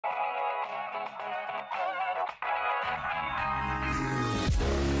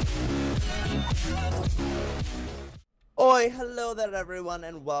Oi, hello there everyone,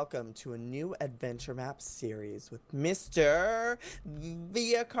 and welcome to a new adventure map series with Mr.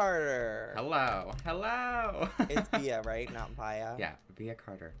 ViaCarter. Hello, hello. It's Via, right? Not Via? Yeah,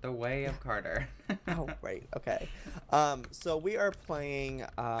 ViaCarter. The way of Carter. Oh, right, okay. So we are playing,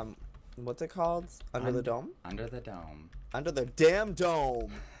 what's it called? Under the Dome? Under the Dome. Under the damn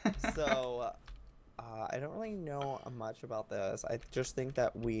dome. So, I don't really know much about this. I just think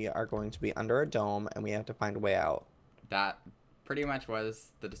that we are going to be under a dome and we have to find a way out. That pretty much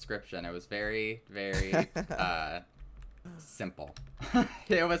was the description. It was very, very simple.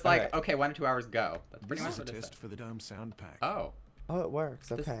 It was like, right. Okay, 1 to 2 hours, go. That's pretty This much is a what it test said. for the Dome sound pack. Oh. Oh, it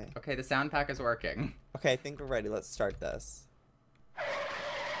works. Okay. Okay, the sound pack is working. Okay, I think we're ready. Let's start this.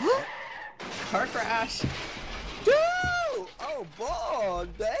 Car crash. Dude! Oh, boy!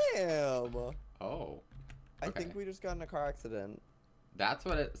 Damn! Oh. I Okay. think we just got in a car accident. That's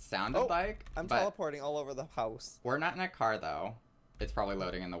what it sounded like. I'm but teleporting all over the house. we're not in a car, though. It's probably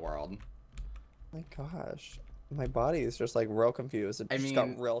loading in the world. My gosh. My body is just like real confused. It I just got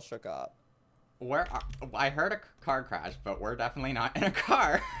mean- real shook up. I heard a car crash, but we're definitely not in a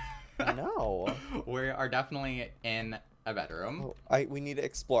car. No. We are definitely in a bedroom. Oh, we need to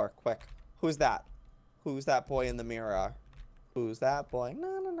explore quick. Who's that? Who's that boy in the mirror? Who's that boy?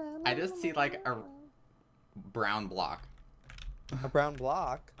 No, no, no. I just see like a brown block. A brown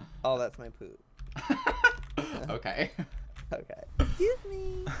block. Oh, that's my poop. Okay. Okay. Excuse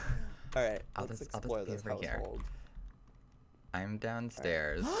me. All right. I'll Let's just explore be this over here. household. I'm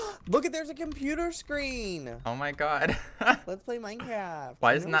downstairs. Look at there's a computer screen. Oh my god. Let's play Minecraft.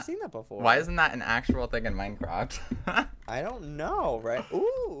 Why I've isn't never that- seen that before. Why isn't that an actual thing in Minecraft? I don't know, right?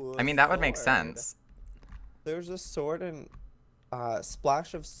 Ooh. I mean, that would make sword. sense. There's a sword and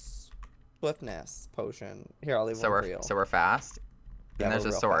splash of swiftness potion. Here, I'll leave So one for you. we're fast. Yeah, And there's we're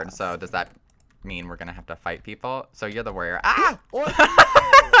a real sword. fast. So does that mean we're gonna have to fight people? So you're the warrior. Ah! Oh,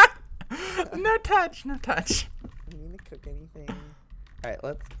 I No touch, no touch. you need to cook anything? All right,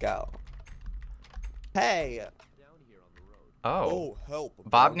 let's go. Hey. Oh, Help!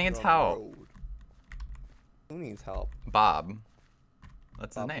 Bob Down needs here on the help. road. Who needs help? Bob.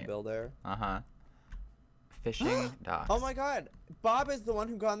 What's his Bob the name? Builder. Uh-huh. Fishing docks. Oh my God! Bob is the one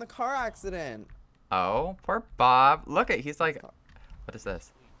who got in the car accident. Oh, poor Bob. Look at, he's like, what is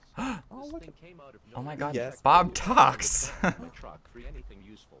this? Oh, look at. Oh my god, Yes, Bob talks.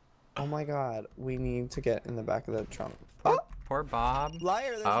 Oh my God! We need to get in the back of the trunk. Oh, Poor Bob.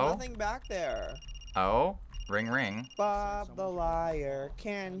 liar! There's Oh. nothing back there. Oh, ring ring. Bob the liar,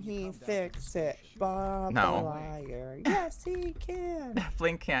 can he fix it? Bob No. the liar, yes he can.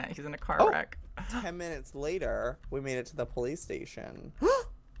 Flink can't, he's in a car Oh. wreck. 10 minutes later, we made it to the police station.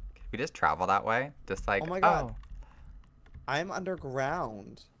 We just travel that way? Just like, Oh my God. oh. I'm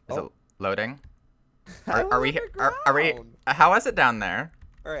underground. Is it loading? I'm Are we, underground. how is it down there?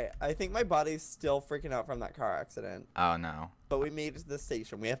 All right, I think my body's still freaking out from that car accident. Oh no. But we made it to the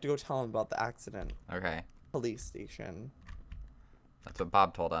station. We have to go tell him about the accident. Okay. Police station. That's what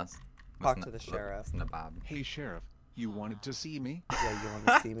Bob told us. Talk Listen to the sheriff. Listen to Bob. Hey, Sheriff, you wanted to see me? Yeah, you want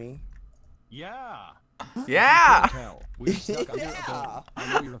to see me? Yeah. Yeah! Tell. We're stuck under a Yeah. dome.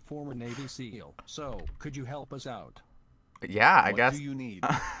 I know you're a former Navy SEAL, so could you help us out? Yeah, I What guess. do you need?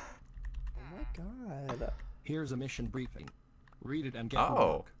 Oh my God. Here's a mission briefing. Read it and get to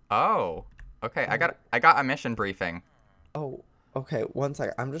Oh. work. Oh. Okay, I got a mission briefing. Oh, okay. One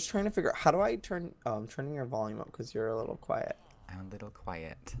second. I'm just trying to figure out how do I turn turning your volume up because you're a little quiet. I'm a little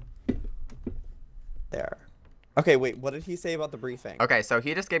quiet. There. Okay, wait. What did he say about the briefing? Okay, so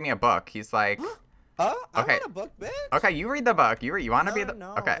he just gave me a book. He's like, I Okay. want a book, bitch. okay, you read the book. You want to be No, the?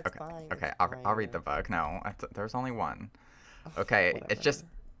 no, Okay, it's okay, fine, okay. it's I'll read the fine. book. No, there's only one. Ugh, Okay, whatever. it's just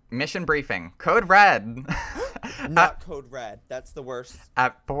mission briefing. Code red. Not code red. That's the worst.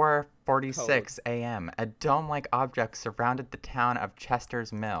 At 4:46 a.m., a dome-like object surrounded the town of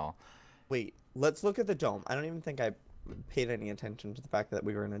Chester's Mill. Wait, let's look at the dome. I don't even think I paid any attention to the fact that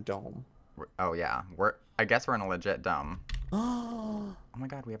we were in a dome. Oh yeah, I guess we're in a legit dome. Oh Oh my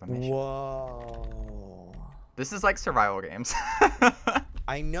god, we have a mission. Whoa. This is like survival games.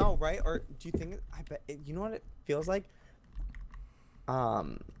 I know, right? Or do you think? I bet. You know what it feels like?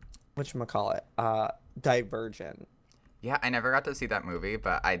 Whatchamacallit? Divergent. Yeah, I never got to see that movie,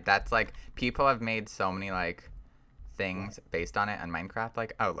 but that's like people have made so many like things based on it on Minecraft.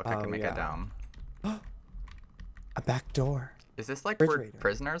 Like, oh look, I Oh, can make yeah. a dome. A back door. Is this like where Refrigerator.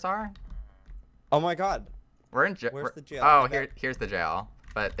 prisoners are? Oh my God. We're in jail. Where's the jail? Oh, I bet- here's the jail,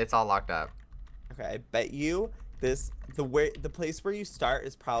 but it's all locked up. Okay, I bet you the place where you start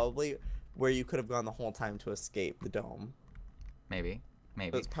is probably where you could have gone the whole time to escape the dome. Maybe.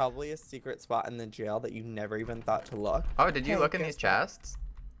 Maybe. It's probably a secret spot in the jail that you never even thought to look. Oh, did you Hey, look in guess these what? chests?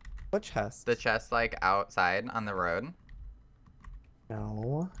 What chest? The chest like outside on the road.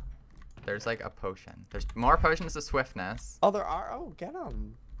 No. There's like a potion. There's more potions of swiftness. Oh, there are. Oh, get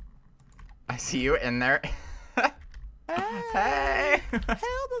them. I see you in there. Hey! Help!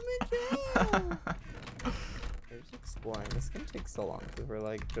 I'm in jail. We're just exploring. This is gonna take so long because we're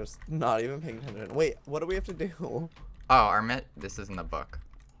like just not even paying attention. Wait, what do we have to do? Oh, our this is in the book.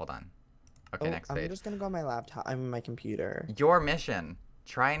 Hold on. Okay, next I'm page. just gonna go on my laptop. I'm on my computer. Your mission.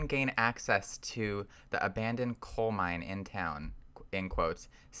 Try and gain access to the abandoned coal mine in town. In quotes.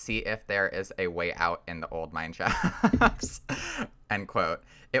 See if there is a way out in the old mine shafts. End quote.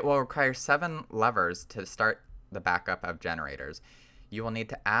 It will require 7 levers to start the backup of generators. You will need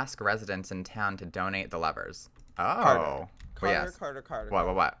to ask residents in town to donate the levers. Oh. Carter. Well, yes. Carter.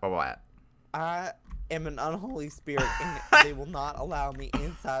 What? I am an unholy spirit and they will not allow me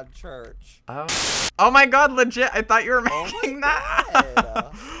inside church. Oh my god, legit. I thought you were Oh my making that.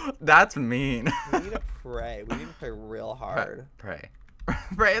 God. That's mean. We need to pray. We need to pray real hard. Pray.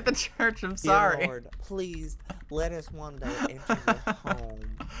 Pray at the church. I'm Dear sorry. Lord, please let us one day enter your home.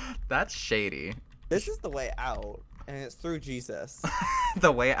 That's shady. This is the way out, and it's through Jesus.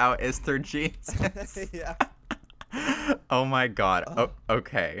 The way out is through Jesus. Yeah. Oh my god. Oh.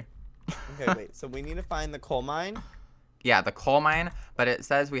 Okay. Okay, wait. So we need to find the coal mine. Yeah, the coal mine, but it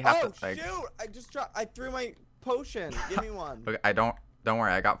says we have to like. Shoot! I just dropped. I threw my potion. Give me one. Okay, don't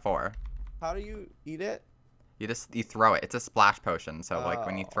worry. I got 4. How do you eat it? You throw it. It's a splash potion. So like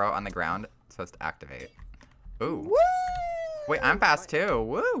when you Oh. throw it on the ground, it's supposed to activate. Ooh. Woo! Wait, I'm fast too.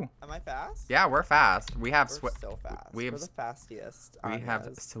 Woo. Am I fast? Yeah, we're fast. We have We're so fast. we We're have the fastest. we have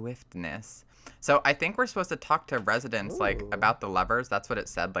Anyas. swiftness. So I think we're supposed to talk to residents like Ooh. about the levers. That's what it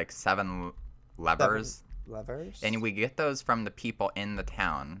said, like 7 levers. Levers. And we get those from the people in the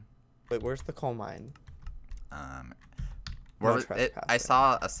town. Wait, where's the coal mine? Where No was it? I trespassing.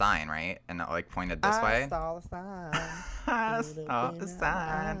 saw a sign, right? And it like pointed this way. I saw the sign. I saw the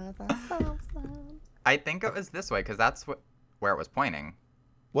sign. I saw the sign. I think it was this way because that's where it was pointing.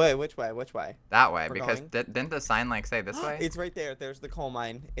 Wait, which way? Which way? That way, We're because going? didn't the sign like say this way? It's right there. There's the coal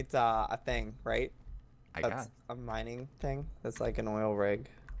mine. It's a thing, right? I That's guess. a mining thing. That's like an oil rig.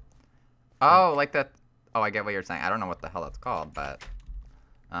 Oh, like that. Oh, I get what you're saying. I don't know what the hell it's called, but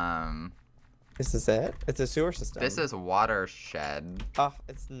This is it? It's a sewer system. this is watershed. Oh,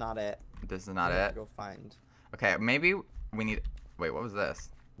 it's not it. This is not We have it. to Go find. Okay, maybe we need. Wait, what was this?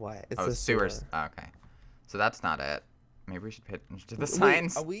 What? It's Oh, the sewers. sewer. Oh, okay, so that's not it. Maybe we should pay attention to the Wait,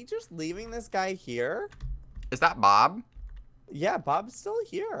 signs. are we just leaving this guy here? Is that Bob? Yeah, Bob's still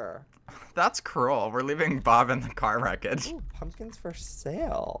here. That's cruel. We're leaving Bob in the car wreckage. Ooh, pumpkins for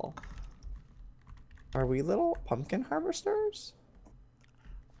sale. Are we little pumpkin harvesters?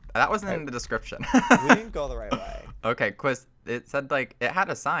 That wasn't in the description. We didn't go the right way. Okay, quiz. It said like it had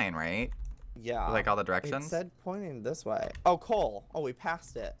a sign, right? Yeah. Like all the It directions. said pointing this way. Oh, coal. Oh, we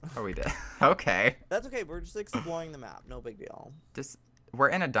passed it. Oh, we did. Okay. That's okay. We're just exploring the map. No big deal. Just we're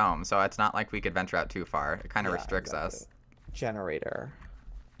in a dome, so it's not like we could venture out too far. It kind of Yeah, restricts us. exactly. Generator.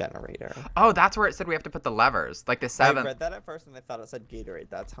 Oh, that's where it said we have to put the levers, like the I 7. read that at first and I thought it said Gatorade.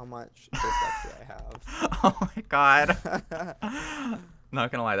 That's how much dyslexia I have. Oh my god.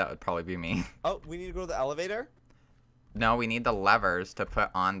 Not gonna lie, that would probably be me. Oh, we need to go to the elevator? No, we need the levers to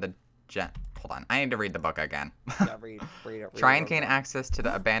put on the Hold on, I need to read the book again. Yeah, read it. Try and gain access to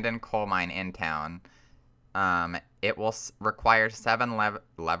the abandoned coal mine in town. It will require 7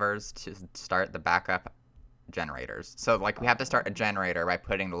 levers to start the backup generators. So, like, we have to start a generator by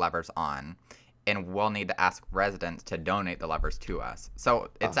putting the levers on, and we'll need to ask residents to donate the levers to us. So,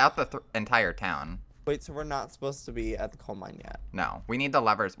 it's out the entire town. Wait, so we're not supposed to be at the coal mine yet? No, we need the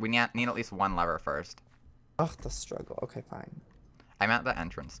levers. We need at least 1 lever first. Ugh, the struggle. Okay, fine. I'm at the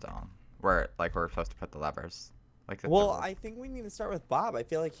entrance still, where, like, we're supposed to put the levers. Like the Well, doors. I think we need to start with Bob. I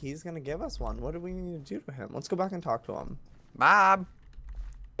feel like he's going to give us one. What do we need to do to him? Let's go back and talk to him. Bob!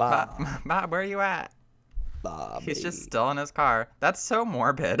 Bob. Bob, where are you at? Bob. He's just still in his car. That's so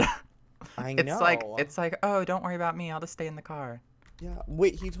morbid. I It's know. like, oh, don't worry about me. I'll just stay in the car. Yeah.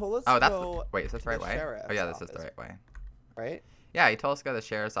 Wait, he told us Oh, to that's go, wait, is this the right the way? sheriff's Oh yeah, this is the office. right way. right? Yeah, he told us to go to the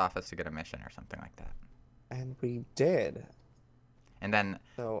sheriff's office to get a mission or something like that. And we did. And then,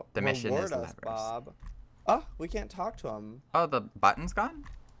 So The mission reward is us, levers. Bob. Oh, we can't talk to him. oh, the button's gone?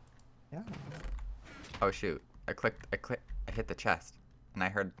 Yeah. Oh shoot! I hit the chest, and I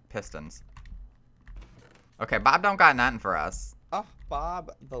heard pistons. Okay, Bob don't got nothing for us. Oh,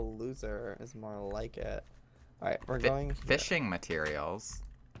 Bob the loser is more like it. All right, we're going here. Fishing materials.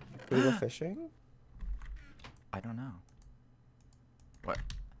 Do we go fishing? I don't know. What?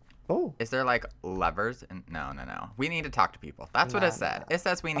 Oh. Is there like levers? No. We need to talk to people. That's what it said. It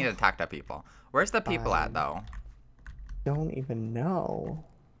says we need to talk to people. Where's the people at though? Don't even know.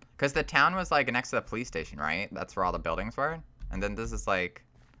 Because the town was like next to the police station, right? That's where all the buildings were. And then this is like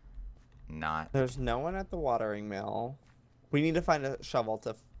not. There's no one at the watering mill. We need to find a shovel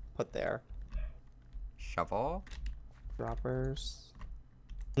to put there. Shovel? Droppers.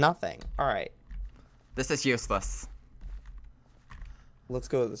 Nothing. All right. This is useless. Let's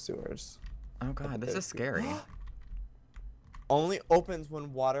go to the sewers. Oh god, this is scary. Only opens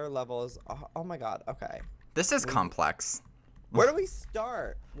when water levels. Oh my god. Okay. This is complex. Where do we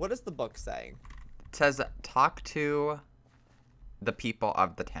start? What does the book say? It says talk to the people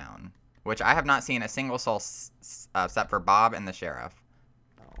of the town, which I have not seen a single soul except for Bob and the sheriff.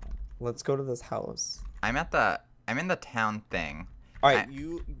 Oh. Let's go to this house. I'm in the town thing. All right,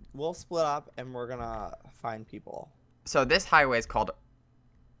 we'll split up and we're gonna find people. So this highway is called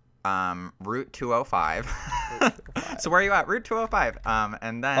Route 205. Route 205. So where are you at? Route 205.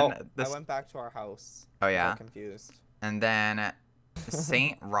 And then I went back to our house. Oh yeah. I'm confused. And then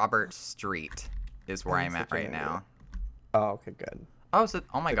St. Robert Street is where I'm at right now. Oh, okay, good. Oh, so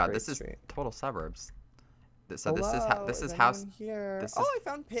my god, this Street. is total suburbs. So Hello, this is anyone house. Here? This oh, is- I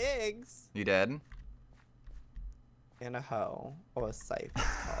found pigs You did? and a hoe. Oh, a scythe.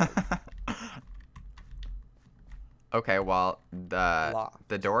 It's called. Okay, well the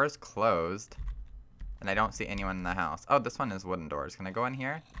Locked. door is closed, and I don't see anyone in the house. Oh, this one is wooden doors. Can I go in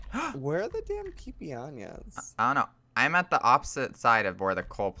here? Where are the damn pipianas? I don't know. I'm at the opposite side of where the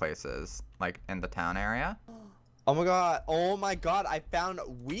coal place is, like in the town area. Oh my god! Oh my god! I found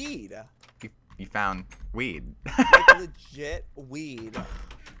weed. You found weed. Like legit weed.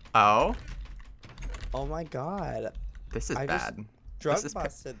 Oh, Oh my god! this is I just bad. Drug This is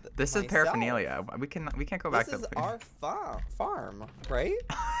busted. This is myself. paraphernalia. We can't go back This to. is our farm, right?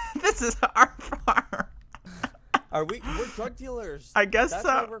 This is our farm. Are we? We're drug dealers. I guess That's so.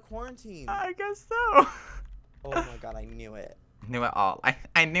 why we're quarantined. I guess so. Oh my god! I knew it. Knew it all.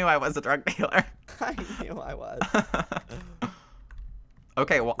 I knew I was a drug dealer. I knew I was.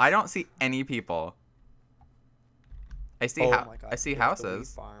 Okay, well I don't see any people. I see Oh my god! I see here's the weed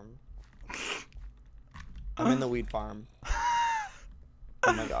houses. farm. I'm in the weed farm.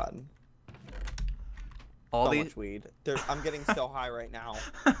 Oh my god! All So these. much weed. I'm getting so high right now.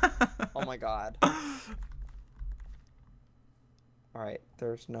 Oh my god! All right,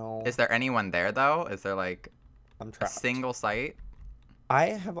 there's no. Is there anyone there though? Is there like I'm a trapped. single site? I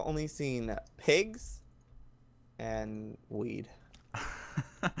have only seen pigs and weed.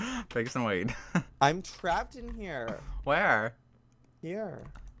 Pigs and weed. I'm trapped in here. Where? Here,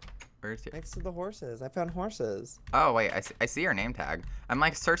 Where's you? next to the horses. I found horses. Oh wait, I see your name tag. I'm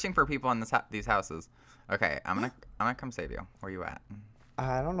like searching for people in these houses. Okay, I'm gonna come save you. Where you at?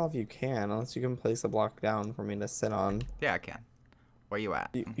 I don't know if you can, unless you can place a block down for me to sit on. Yeah, I can. Where you at?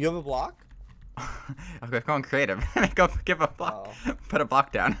 You have a block? Okay, going creative. Go give a block. Oh. Put a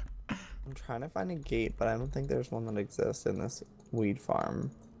block down. I'm trying to find a gate, but I don't think there's one that exists in this weed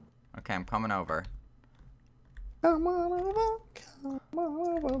farm. Okay, I'm coming over. Come on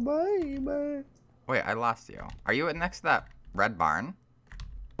over, baby. Wait, I lost you. Are you next to that red barn?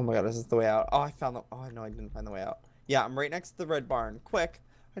 Oh my god, is this the way out? Oh, I found the. Oh no, I didn't find the way out. Yeah, I'm right next to the red barn. Quick,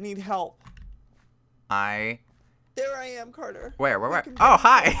 I need help. There I am, Carter. Where? Look at me, Oh, I'm so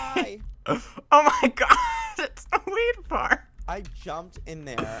hi. high. Oh my god, it's a weed farm. I jumped in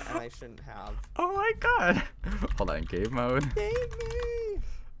there and I shouldn't have. Oh my god. Hold on, game mode. Save me!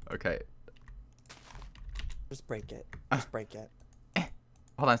 Okay. Just break it. Just break it.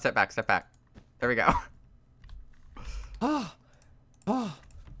 Hold on, step back. There we go. Ah! Ah!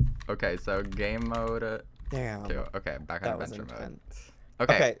 Okay, so game mode. Damn. Okay, back on That was adventure mode. intense.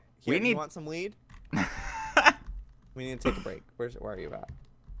 Okay. Okay. Here, We need. You want some weed? We need to take a break. Where are you at?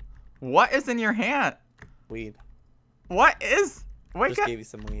 What is in your hand? Weed. What is? Wait, Just gave you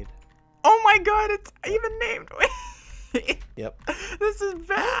some weed. oh my god, it's even named weed. Yep. This is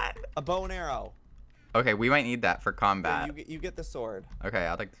bad. A bow and arrow. Okay, we might need that for Here, combat. you get the sword. Okay,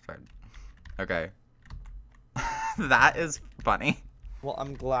 I'll take the sword. Okay. That is funny. Well,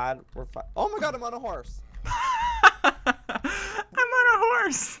 I'm glad we're fine. Oh my god, I'm on a horse. I'm on a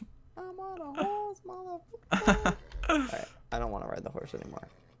horse. I'm on a horse, motherfucker. Alright, I don't want to ride the horse anymore.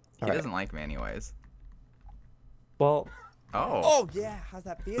 He doesn't like me anyways. Well. Oh. Oh yeah, how's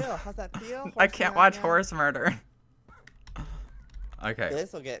that feel? How's that feel? I can't watch horse. horse murder. Okay.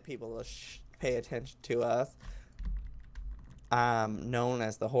 This will get people to pay attention to us. Known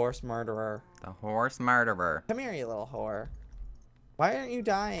as the horse murderer. The horse murderer. Come here, you little whore. Why aren't you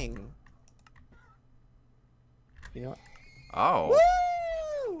dying? You know what? Oh.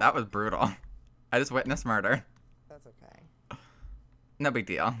 That was brutal. I just witnessed murder. That's okay. No big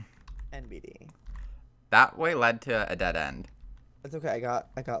deal. NBD. That way led to a dead end. It's okay.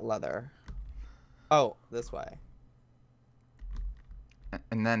 I got leather. Oh, this way.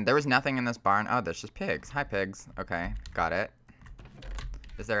 And then there was nothing in this barn. Oh, there's just pigs. Hi, pigs. Okay, got it.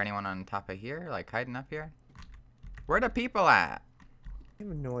 Is there anyone on top of here, like hiding up here? Where the people at? I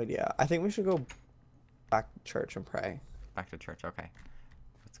have no idea. I think we should go back to church and pray. Back to church. Okay.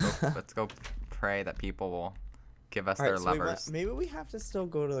 Let's go pray that people will give us All right, their so lovers. maybe we have to still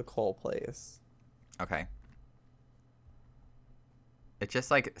go to the coal place. Okay. It just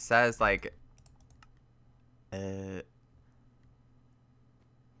like says like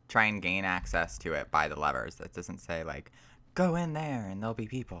try and gain access to it by the levers. It doesn't say like go in there and there'll be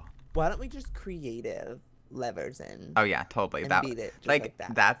people. Why don't we just creative levers in? Oh yeah, totally. And That beat it just like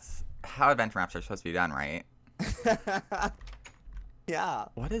that. that's how adventure maps are supposed to be done, right? Yeah.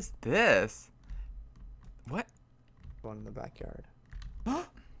 What is this? What? One in the backyard.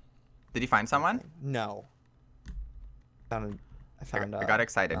 Did you find someone? No. I found. I got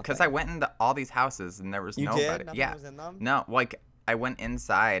excited because I went into all these houses and there was You nobody. did? Nothing Yeah. was in them? No, like I went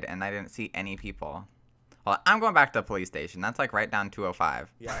inside and I didn't see any people. Well, I'm going back to the police station. That's like right down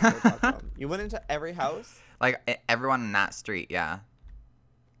 205. Yeah. Go talk to them. You went into every house? Like everyone in that street, yeah.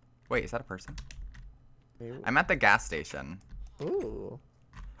 Wait, is that a person? Maybe. I'm at the gas station. Ooh.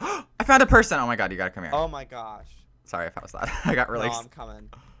 I found a person. Oh my god, you gotta come here. Oh my gosh. Sorry if I was loud. I got really. No, I'm coming.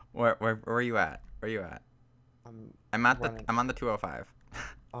 Where are you at? Where are you at? I'm on the 205.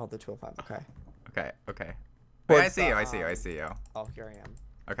 Oh, the 205. Okay. Okay. Wait, I Towards see you. the, I see you. Oh, here I am.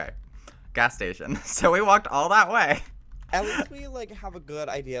 Okay. Gas station. So we walked all that way. At least we like have a good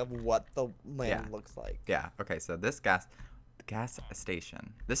idea of what the land Yeah. looks like. Yeah. Okay. So this gas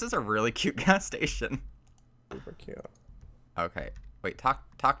station. This is a really cute gas station. Super cute. Okay. Wait.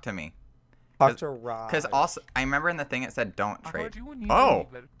 Talk to me. Talk to Rod. Because also, I remember in the thing it said don't I trade. heard you need Oh.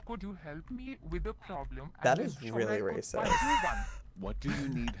 a lever. Could you help me with a problem? That and is I'm sure really I could racist. find you one. What do you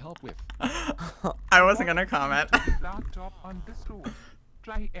need help with? I wasn't gonna comment. Laptop on this road.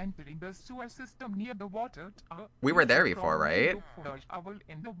 Try entering the sewer system near the water tower. We were You there should before, probably right? look for a shovel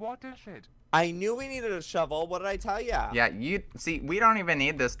in the watershed. I knew we needed a shovel. What did I tell ya? Yeah. You see, we don't even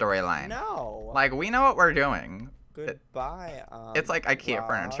need this storyline. No. Like we know what we're doing. Goodbye. It's like IKEA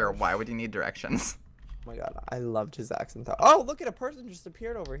furniture. Raj. Why would you need directions? Oh my god, I loved his accent though. Oh, look at a person just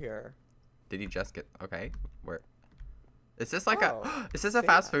appeared over here. Did you just get okay? Where? Is this like Oh, a? Is this a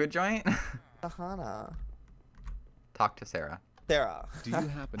fast food joint? Sahana. Talk to Sarah. Sarah. Do you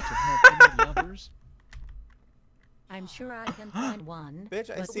happen to have any lovers? I'm sure I can find one. Bitch,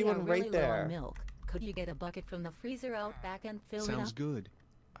 I but see we are one really right low on there. milk. Could you get a bucket from the freezer out back and fill it Sounds up? good.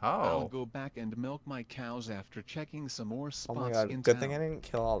 I'll Oh. go back and milk my cows after checking some more Oh spots my god, in good town. thing I didn't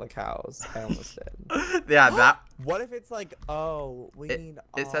kill all the cows. I almost did. Yeah, that. What if it's like, oh, we need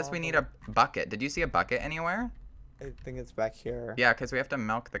It says all we need the- a bucket. Did you see a bucket anywhere? I think it's back here. Yeah, because we have to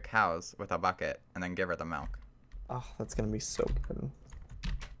milk the cows with a bucket and then give her the milk. Oh, that's gonna be so good.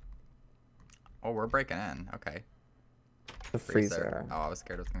 Oh, we're breaking in. Okay. The freezer. Oh, I was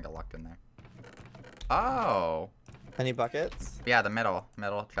scared it was gonna get locked in there. Oh. Any buckets? Yeah, the middle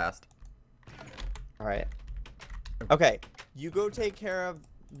chest. All right. Okay, you go take care of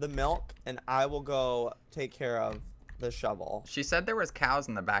the milk, and I will go take care of the shovel. She said there was cows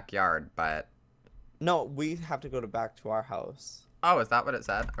in the backyard, but No, we have to go back to our house. oh, is that what it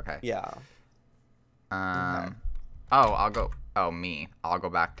said? Okay. Yeah. Oh, I'll go. Oh, me. I'll go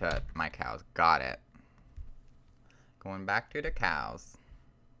back to my cows. Got it. Going back to the cows.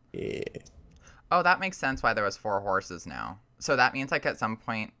 Yeah. Oh, that makes sense why there was 4 horses now. So that means like at some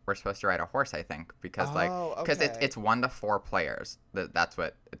point we're supposed to ride a horse, I think, because because okay. it's 1 to 4 players. That's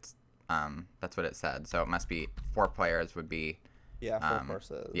what it said. So it must be 4 players would be. Yeah, 4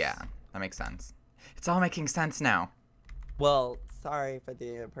 horses. Yeah, that makes sense. It's all making sense now. Well, sorry for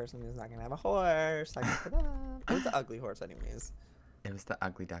the person who's not gonna have a horse. I can put up. It was an ugly horse, anyways. It was the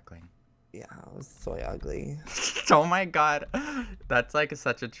ugly duckling. Yeah, it was so ugly. Oh my god, that's like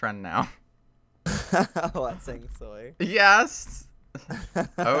such a trend now. What, saying soy? Yes.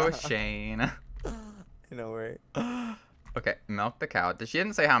 Oh, Shane. I know, right? Okay, milk the cow. She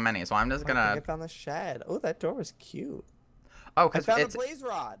didn't say how many, so I'm just I think gonna. I found the shed. Oh, that door was cute. Oh, I because found it's. the blaze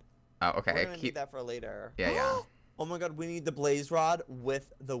rod. Oh, okay. We're gonna need that for later. Yeah, yeah. Oh my god, we need the blaze rod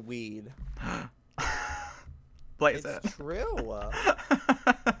with the weed. Blaze It's it. true.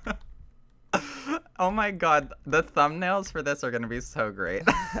 Oh my god, the thumbnails for this are gonna be so great.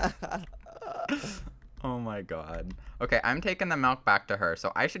 Oh my god. Okay, I'm taking the milk back to her,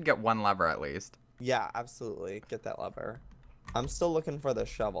 so I should get 1 lever at least. Yeah, absolutely. Get that lever. I'm still looking for the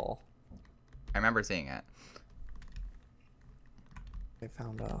shovel. I remember seeing it. I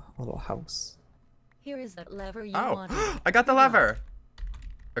found a little house. Here is that lever you Oh, wanted. I got the lever.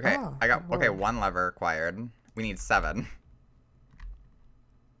 Okay, Ah, I got oh. 1 lever acquired. We need 7.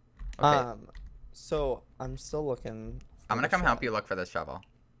 Okay, So I'm still looking. I'm gonna come help you look for this shovel.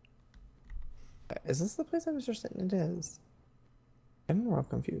 Is this the place I was just in? It is. I'm real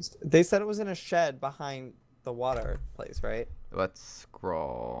confused. They said it was in a shed behind the water place, right? Let's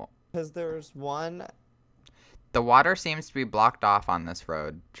scroll. Because there's one. The water seems to be blocked off on this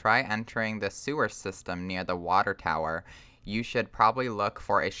road. Try entering the sewer system near the water tower. You should probably look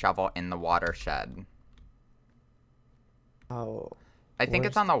for a shovel in the watershed. Oh. I think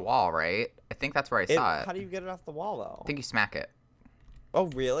it's on the wall, right? I think that's where I saw it. How do you get it off the wall, though? I think you smack it. Oh,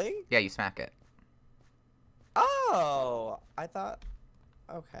 really? Yeah, you smack it. Oh, I thought.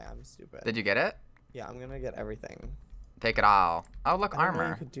 Okay, I'm stupid. Did you get it? Yeah, I'm gonna get everything. Take it all. Oh, look, I didn't know you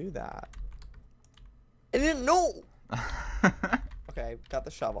armor. could do that. I didn't know. Okay, got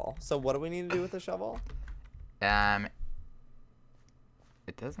the shovel. So what do we need to do with the shovel? It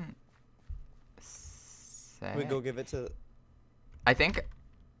doesn't say. We go give it to. I think.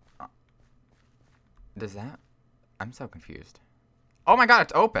 Does that? I'm so confused. Oh my god,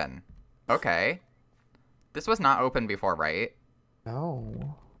 it's open. Okay. This was not open before, right?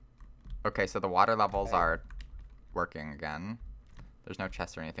 No. Okay, so the water levels are working again. There's no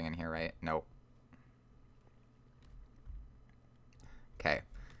chest or anything in here, right? Nope. Okay.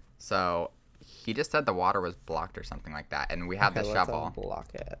 So he just said the water was blocked or something like that, and we have the shovel. Let's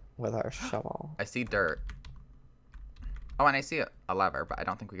unblock it with our shovel. I see dirt. Oh, and I see a lever, but I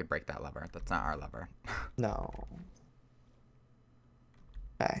don't think we could break that lever. That's not our lever. No.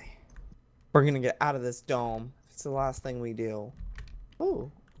 Okay. We're gonna get out of this dome. It's the last thing we do.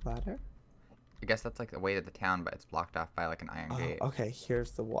 Ooh, ladder. I guess that's like the way to the town, but it's blocked off by like an iron gate. Oh, okay,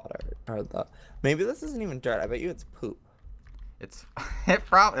 here's the water. Or the. Maybe this isn't even dirt. I bet you it's poop. It's it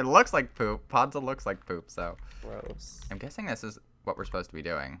looks like poop. Podza looks like poop, so Gross. I'm guessing this is what we're supposed to be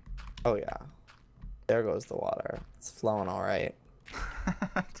doing. Oh yeah. There goes the water. It's flowing all right.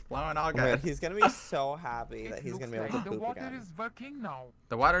 It's flowing all Oh my God, good. he's gonna be so happy that It he's looks gonna be able like to the poop water again. is working now.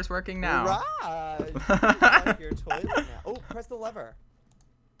 The water's working now. Raj, you got your toilet now. Oh, press the lever.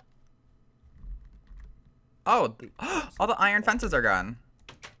 Oh, all the iron fences are gone.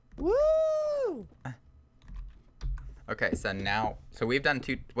 Woo! Okay, so now, we've done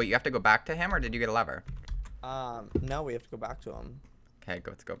 2. Wait, you have to go back to him, or did you get a lever? No, we have to go back to him. Okay,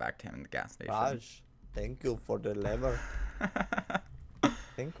 let's go back to him in the gas station. Raj, thank you for the lever.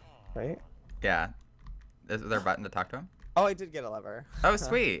 Think, right? Yeah. Is there a button to talk to him? Oh, I did get a lever. Oh,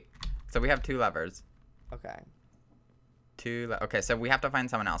 sweet. So we have 2 levers. Okay. Okay, so we have to find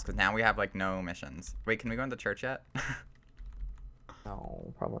someone else, because now we have, like, no missions. Wait, can we go into church yet?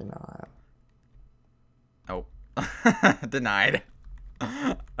 No, probably not. Nope. Denied.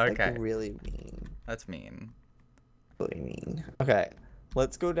 Okay. Like, really mean. That's mean. Really mean. Okay,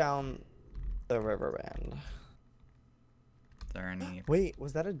 let's go down the river bend. Is there any... Wait,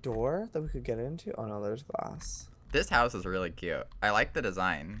 was that a door that we could get into? Oh no, there's glass. This house is really cute. I like the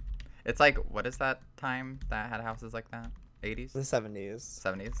design. It's like, what is that time that had houses like that? 80s? The 70s.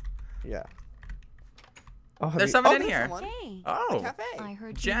 70s? Yeah. Oh, There's someone in there's here. someone. Hey, A Oh! cafe. I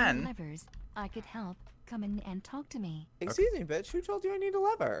heard Jen. you need levers. I could help. Come in and talk to me. Excuse me, bitch. Who told you I need a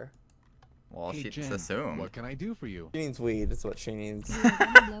lever? Well, Hey, she'd Jen, assume. what can I do for you? She needs weed. Is what she needs. We're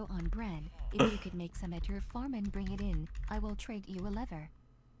running low on bread. If you could make some at your farm and bring it in, I will trade you a lever.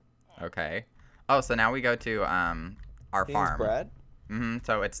 Okay. Oh, so now we go to our She needs farm. bread.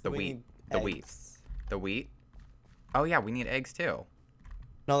 So it's the We wheat. need The wheat. eggs. The wheat. Oh yeah, we need eggs too.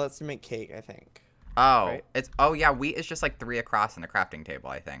 No, that's to make cake, I think. Oh, Right. oh yeah, wheat is just like 3 across in the crafting table,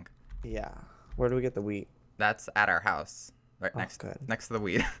 I think. Yeah. Where do we get the wheat? That's at our house, right Oh, next good. next to the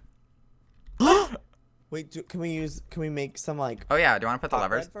wheat. Wait, can we make some like Oh yeah, do you want to put the hot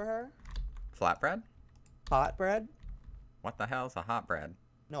levers? bread for her? Flatbread? Hot bread? What the hell is a hot bread?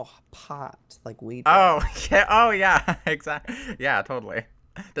 No, pot, like wheat. Oh yeah, oh yeah, exactly. Yeah, totally.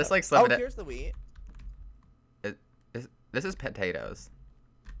 Just like slip Oh, it. here's the wheat. This is potatoes.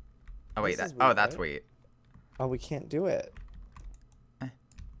 Oh wait, This is oh wheat, that's right? wheat. Oh, we can't do it. Eh.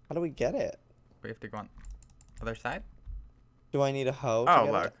 How do we get it? We have to go on other side. Do I need a hoe? to Oh get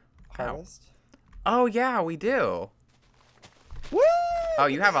it? look. How? Harvest. Oh yeah, we do. Woo! Oh,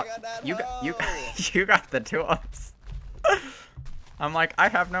 you have I a got that you got hoe! you got the tools. I'm like, I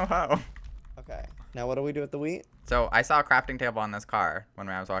have no hoe. Okay. Now what do we do with the wheat? So I saw a crafting table on this car when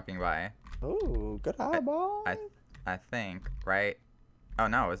I was walking by. Ooh, good eye, boy. I think, right? Oh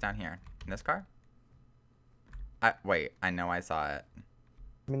no, it was down here. In this car? Wait, I know I saw it.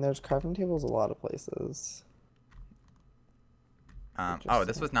 I mean, there's crafting tables a lot of places. Oh,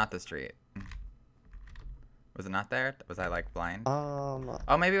 this was not the street. Was it not there? Was I like blind?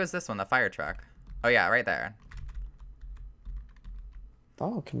 Oh, maybe it was this one, the fire truck. Oh yeah, right there.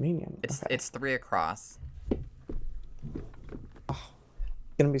 Oh, convenient. It's 3 across. Oh,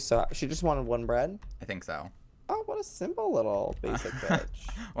 gonna be so. She just wanted one bread. I think so. Oh, what a simple little basic bitch.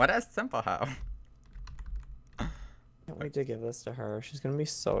 What a simple hoe. Can't wait to give this to her. She's gonna be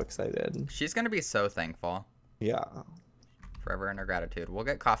so excited. She's gonna be so thankful. Yeah. Forever in her gratitude. We'll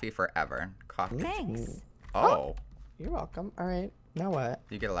get coffee forever. Coffee. Thanks. Oh. You're welcome. All right. Now what?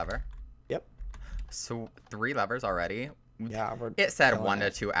 Do you get a lever? Yep. So 3 levers already. Yeah, we're. It said killing 1 to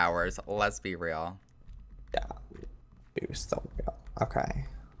it. 2 hours. Let's be real. Yeah. You're so real. Okay.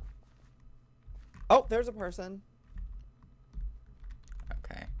 Oh, there's a person.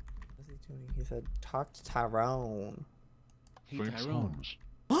 Okay. What's he doing? He said, "Talk to Tyrone." Hey, Thanks, Tyrone. Holmes.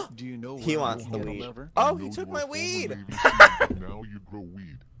 Do you know He where I wants can the get a weed. lever? Oh, I he know took you my are former weed. Navy SEAL, but now you grow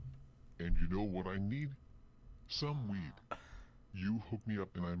weed. And you know what I need? Some weed. You hook me up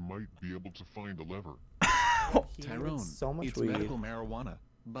and I might be able to find a lever. He Tyrone, needs so much it's weed. medical marijuana,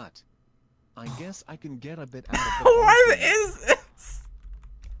 but I guess I can get a bit out of the What bunch. is this?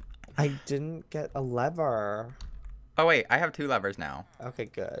 I didn't get a lever. Oh wait, I have 2 levers now. Okay,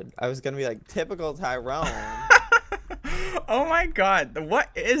 good. I was gonna be like, typical Tyrone. Oh my god, what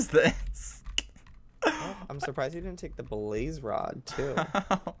is this? Oh, I'm surprised you didn't take the blaze rod too.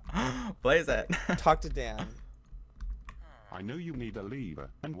 Blaze it. Talk to Dan. I know you need a lever,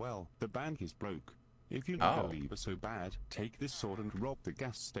 and well, the bank is broke. If you need a lever so bad, take this sword and rob the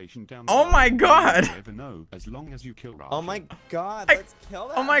gas station down the Oh road. my god! You'll never know, as long as you kill Razer. Oh my god, let's kill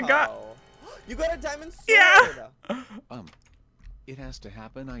that. Oh my god. hoe. You got a diamond sword. Yeah. It has to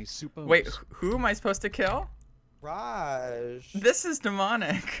happen, I suppose. Wait, who am I supposed to kill? Raj. This is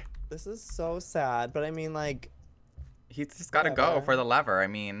demonic. This is so sad, but I mean, like, He's just gotta go Whatever. for the lever. I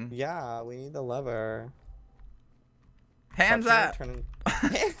mean, yeah, we need the lever. hands Watch up. him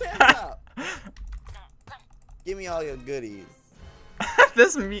hands up. Give me all your goodies.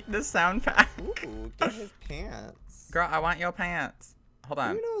 this sound pack. Ooh, get his pants. Girl, I want your pants. Hold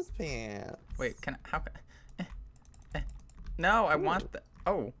on. Who knows pants? Wait, how can? No, I want the.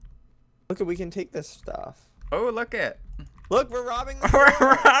 Oh, Look, we can take this stuff. oh, look it. Look, we're robbing the We're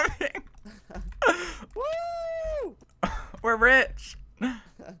store. robbing. Woo! We're rich.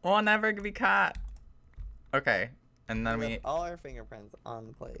 We'll never be caught. Okay, and then We we. left all our fingerprints on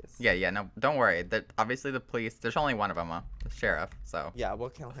the place. Yeah, no, don't worry. Obviously the police. There's only one of them, the sheriff. So Yeah, we'll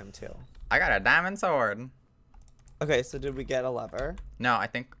kill him too. I got a diamond sword. Okay, so did we get a lever? No, I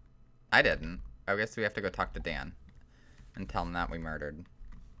think I didn't. I guess we have to go talk to Dan and tell him that we murdered.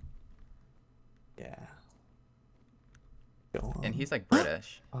 Yeah. And he's like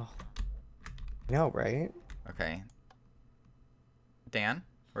British. Oh. No, right? Okay. Dan,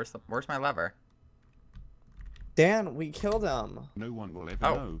 where's my lever? Dan, we killed him. No one will ever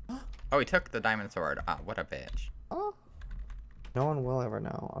Oh. know. Oh, he took the diamond sword. Ah, what a bitch. Oh. No one will ever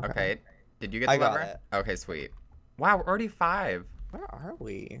know. Okay. Did you get the I got lever? it. Okay, sweet. Wow, we're already 5. Where are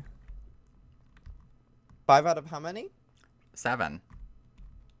we? 5 out of how many? 7.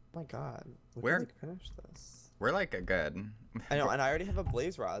 Oh my god. We Where- can like, finish this. We're like a good. I know, and I already have a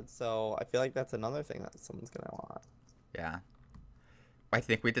blaze rod, so I feel like that's another thing that someone's gonna want. Yeah. I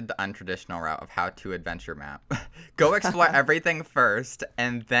think we did the untraditional route of how to adventure map. Go explore everything first,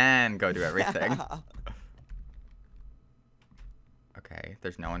 and then go do everything. Yeah. Okay,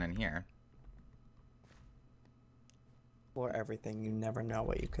 there's no one in here. For everything, you never know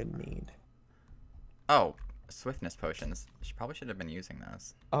what you could need. Oh, swiftness potions. She probably should have been using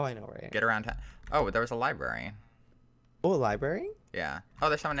those. Oh, I know, right? Get around town. Oh, there was a library. Oh, a library? Yeah. Oh,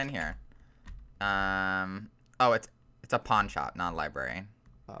 there's someone in here. Oh, it's a pawn shop, not a library.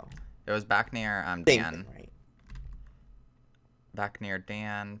 Oh. It was back near Same Dan. thing, right? Back near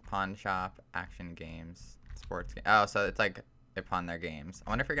Dan, pawn shop, action games, sports game. Oh, so it's like upon their games. I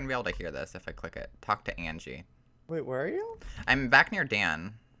wonder if you're gonna be able to hear this if I click it. Talk to Angie. Wait, where are you? I'm back near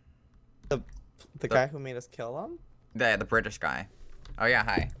Dan. The guy who made us kill him? The British guy. Oh yeah,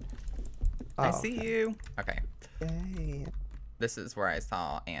 hi. I Oh, see okay. you. Okay. Yay. This is where I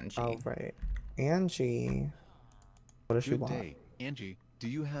saw Angie. Oh, right. Angie. What does she Good want? day, Angie. Do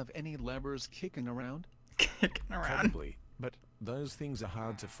you have any levers kicking around? Kicking around. Probably, but those things are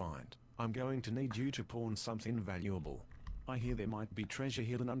hard to find. I'm going to need you to pawn something valuable. I hear there might be treasure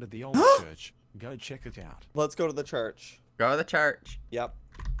hidden under the old church. Go check it out. Let's go to the church. Go to the church. Yep.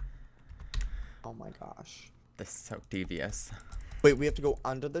 Oh my gosh. This is so devious. Wait, we have to go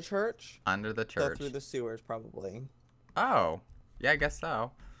under the church? Under the Go church. through the sewers, probably. Oh, yeah, I guess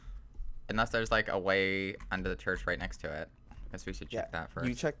so. Unless there's like a way under the church right next to it. Guess we should check that first.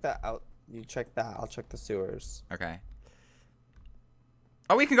 You check that out. You check that. I'll check the sewers. Okay.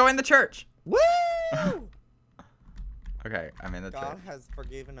 Oh, we can go in the church. Woo! Okay, I'm in the God church. has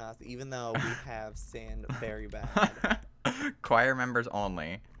forgiven us, even though we have sinned very bad. Choir members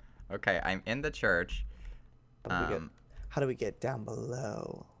only. Okay, I'm in the church. How do we get down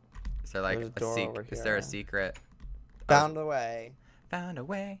below? Is there like There's a door over is there a here. secret? Found a way. Found a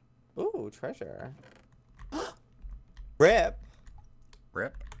way. Ooh, treasure. Rip.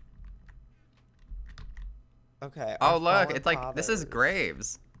 Rip. Okay. Oh our look, fallen it's like this is fathers.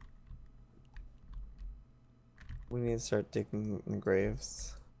 graves. We need to start digging in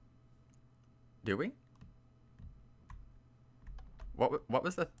graves. Do we? What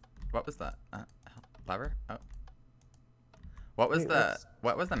was the lever? Oh. What was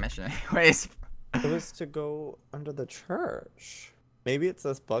the mission anyways? It was to go under the church. Maybe it's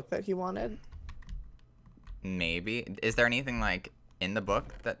this book that he wanted? Maybe. Is there anything like in the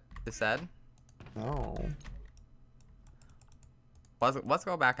book that is said? No. Let's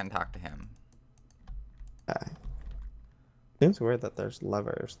go back and talk to him. Okay. Seems weird that there's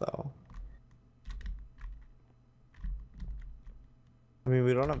levers, though. I mean,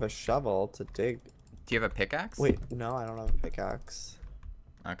 we don't have a shovel to dig. Do you have a pickaxe? Wait, no, I don't have a pickaxe.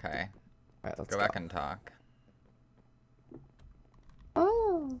 Okay. Alright, let's Go back and talk.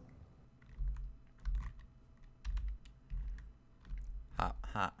 Oh. Hop,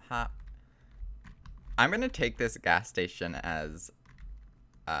 hop, hop. I'm gonna take this gas station as,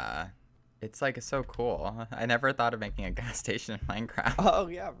 it's like so cool. I never thought of making a gas station in Minecraft. Oh,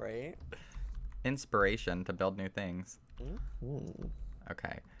 yeah, right? Inspiration to build new things. Mm-hmm.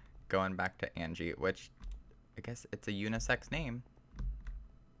 Okay, going back to Angie, which I guess it's a unisex name.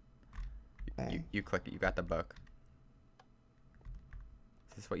 Okay. You click it, you got the book.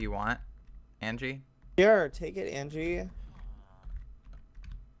 Is this what you want, Angie? Here, take it, Angie.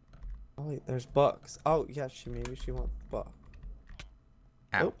 Oh, wait, there's books. Oh, yeah, maybe she wants the book.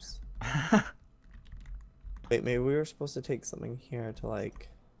 Ow. Oops. Wait, maybe we were supposed to take something here to, like...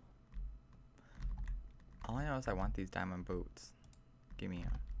 All I know is I want these diamond boots. Give me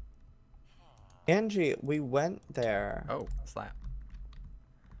them. Angie, we went there. Oh, slap.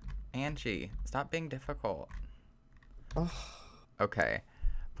 Angie, stop being difficult. Ugh. Okay.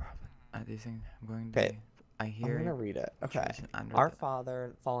 These things I'm going to. Okay. I hear. I'm gonna read it. Okay. Chosen under Our the-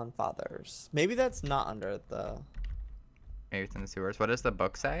 father, fallen fathers. Maybe that's not under the... Maybe it's in the sewers. What does the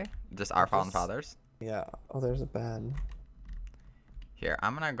book say? Just our fallen Just- fathers? Yeah. Oh, there's a bed. Here,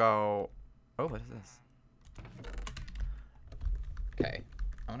 I'm gonna go. Oh, what is this? Okay.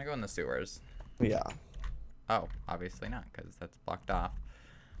 I'm gonna go in the sewers. Yeah. Oh, obviously not, because that's blocked off.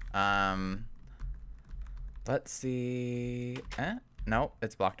 Let's see. Nope,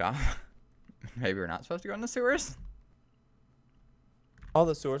 it's blocked off. Maybe we're not supposed to go in the sewers? All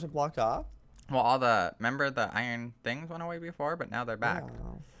the sewers are blocked off? Well, remember the iron things went away before, but now they're back.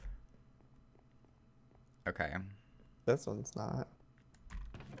 Yeah. Okay. This one's not.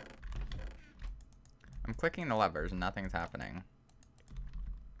 I'm clicking the levers and nothing's happening.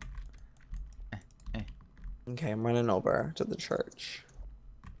 Okay, I'm running over to the church.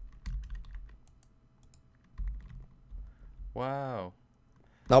 Whoa.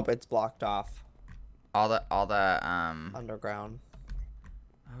 Nope, it's blocked off. All the Underground.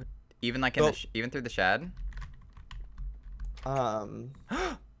 even like in the even through the shed.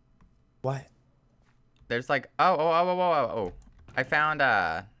 What? There's like oh. I found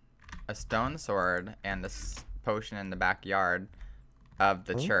a stone sword and this potion in the backyard of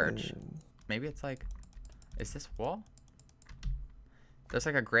the church. Ooh. Maybe it's like, is this wool? There's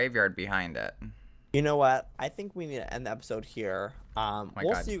like a graveyard behind it. You know what? I think we need to end the episode here. my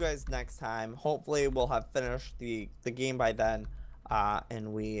We'll God. see you guys next time. Hopefully we'll have finished the game by then.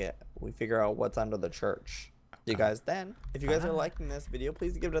 And we figure out what's under the church. See you guys then. If you guys are Bye. liking this video,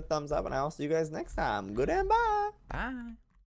 please give it a thumbs up and I'll see you guys next time. Good and bye. Bye.